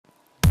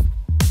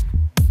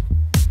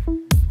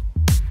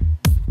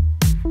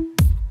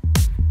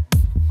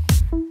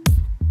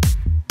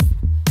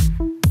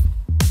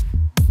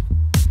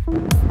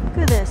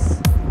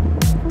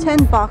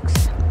$10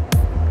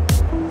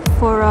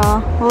 for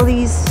all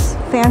these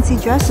fancy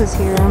dresses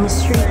here on the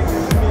street.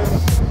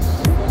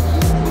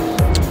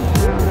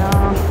 And,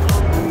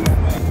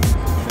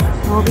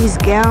 all these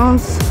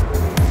gowns.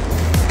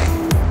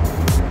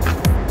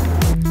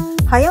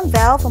 Hi, I'm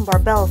Val from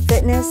Barbell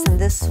Fitness, and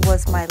this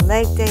was my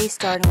leg day,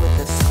 starting with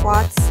the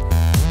squats.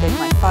 Did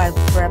my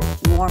 5-rep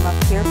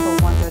warm-up here for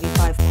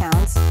 135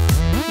 pounds.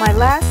 My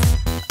last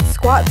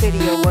squat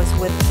video was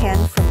with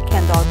Ken from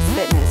Ken Dogs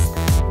Fitness,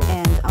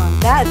 and on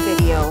that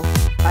video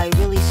I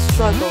really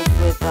struggled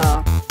with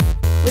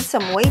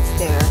some weights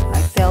there.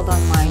 I failed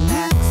on my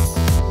max,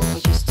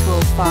 which is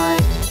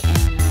 205,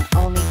 and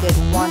I only did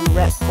 1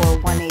 rep for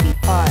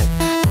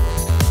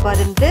 185. But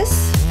in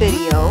this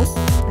video,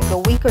 like a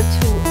week or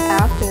two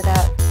after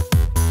that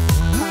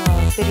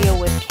video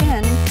with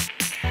Ken,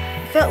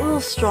 I felt a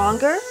little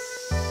stronger,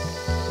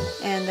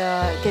 and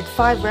did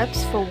 5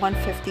 reps for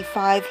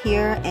 155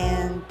 here,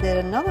 and did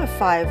another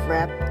 5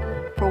 rep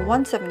for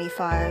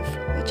 175,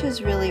 which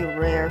is really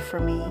rare for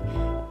me.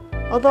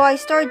 Although I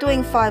started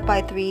doing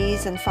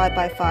 5x3s and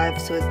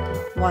 5x5s with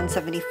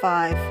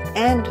 175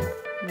 and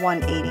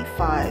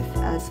 185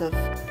 as of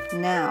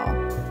now.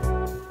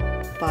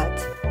 But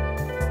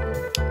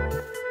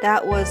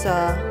that was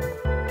a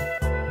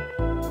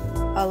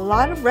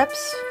lot of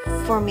reps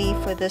for me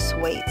for this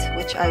weight,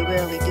 which I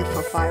rarely do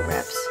for 5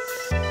 reps.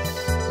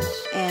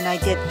 And I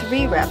did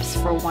 3 reps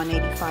for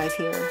 185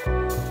 here.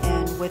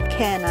 And with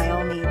Ken, I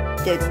only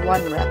did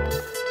 1 rep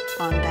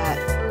on that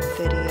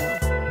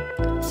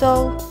video.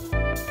 So,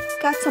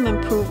 got some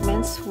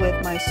improvements with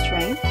my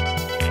strength.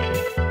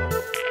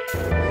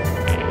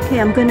 Okay,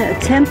 I'm going to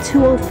attempt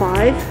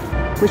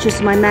 205, which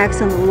is my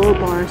max on the low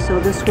bar. So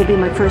this will be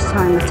my first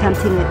time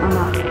attempting it on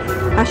the,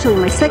 actually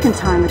my second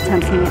time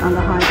attempting it on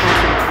the high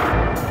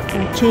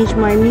bar. I changed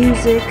my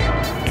music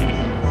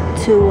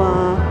to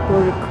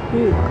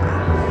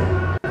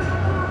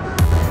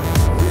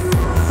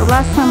the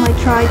last time I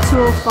tried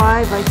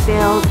 205, I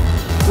failed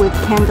with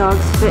Ken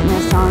Dogs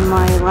Fitness on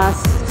my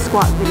last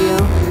squat video.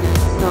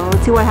 So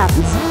let's see what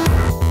happens.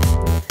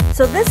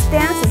 So this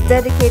dance is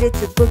dedicated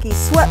to Boogie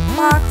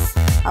Sweatbox.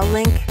 I'll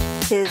link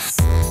his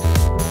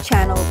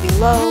channel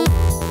below.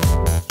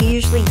 He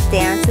usually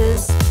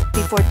dances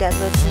before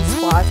deadlifts and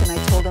squats, and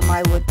I told him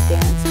I would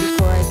dance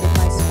before I did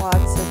my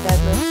squats or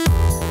deadlifts.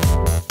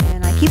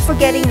 And I keep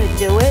forgetting to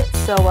do it,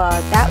 so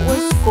that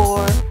was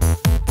for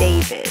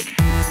David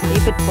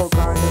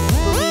Bogart of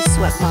Boogie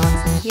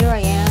Sweatbox. And here I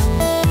am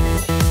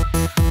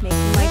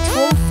making my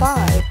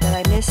 205 that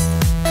I missed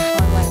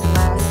on my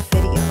last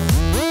video.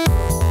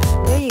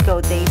 There you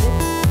go, David.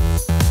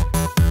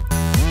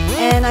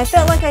 And I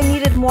felt like I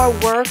needed more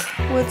work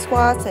with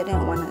squats. I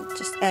didn't want to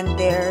just end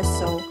there,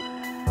 so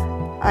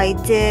I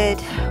did,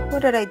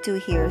 what did I do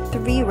here?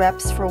 3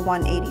 reps for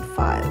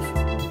 185.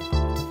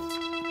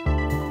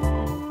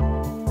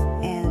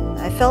 And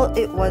I felt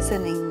it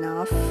wasn't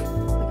enough.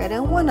 Like I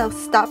didn't want to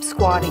stop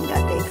squatting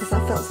that day because I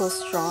felt so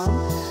strong.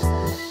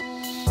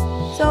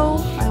 So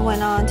I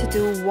went on to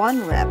do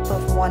 1 rep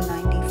of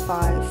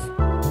 195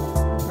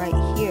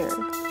 right here.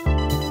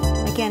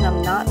 Again,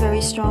 I'm not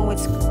very strong with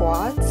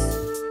squats.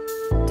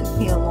 It took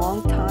me a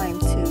long time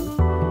to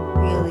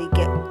really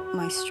get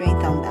my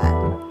strength on that.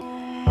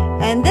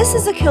 And this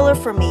is a killer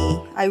for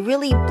me. I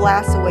really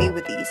blast away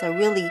with these. I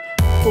really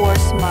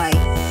force my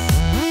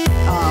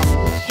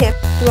hip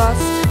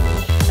thrust.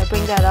 When I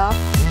bring that up,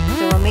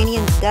 the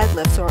Romanian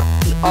deadlifts, or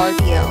the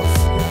RDLs,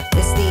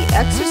 is the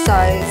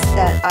exercise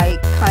that I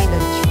kind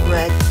of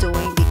dread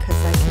doing because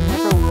I can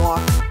never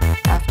walk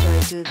after I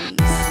do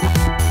these.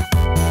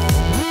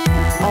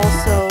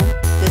 Also,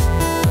 the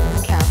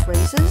calf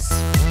raises,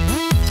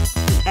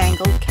 the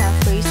angled calf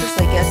raises.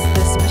 I guess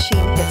this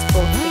machine hits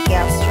both the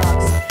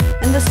gastrocs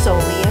and the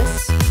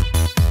soleus,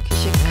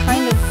 because you're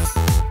kind of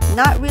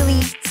not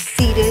really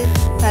seated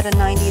at a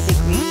 90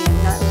 degree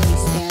and not really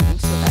standing,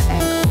 so that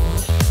angle,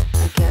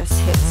 I guess,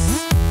 hits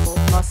both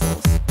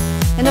muscles.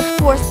 And of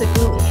course the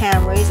glute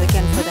ham raise,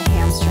 again for the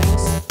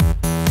hamstrings.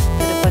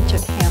 Did a bunch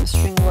of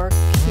hamstring work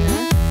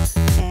here,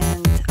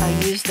 and I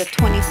used the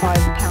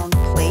 25-pound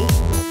plate.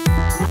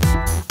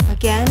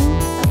 Again,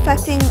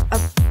 affecting a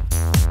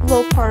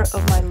low part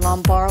of my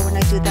lumbar when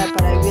I do that,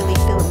 but I really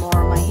feel it more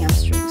on my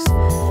hamstrings.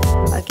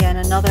 Again,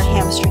 another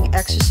hamstring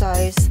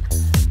exercise,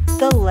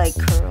 the leg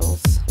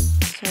curls.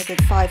 So I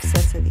did 5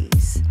 sets of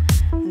these.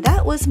 And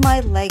that was my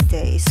leg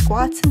day,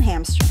 squats and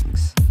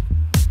hamstrings.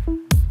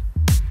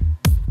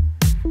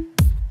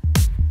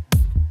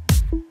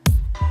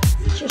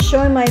 Just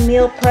showing my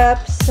meal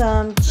prep,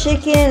 some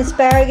chicken,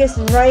 asparagus,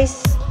 and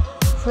rice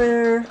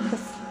for the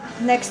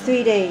next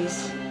 3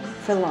 days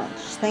for lunch.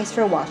 Thanks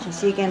for watching.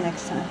 See you again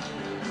next time.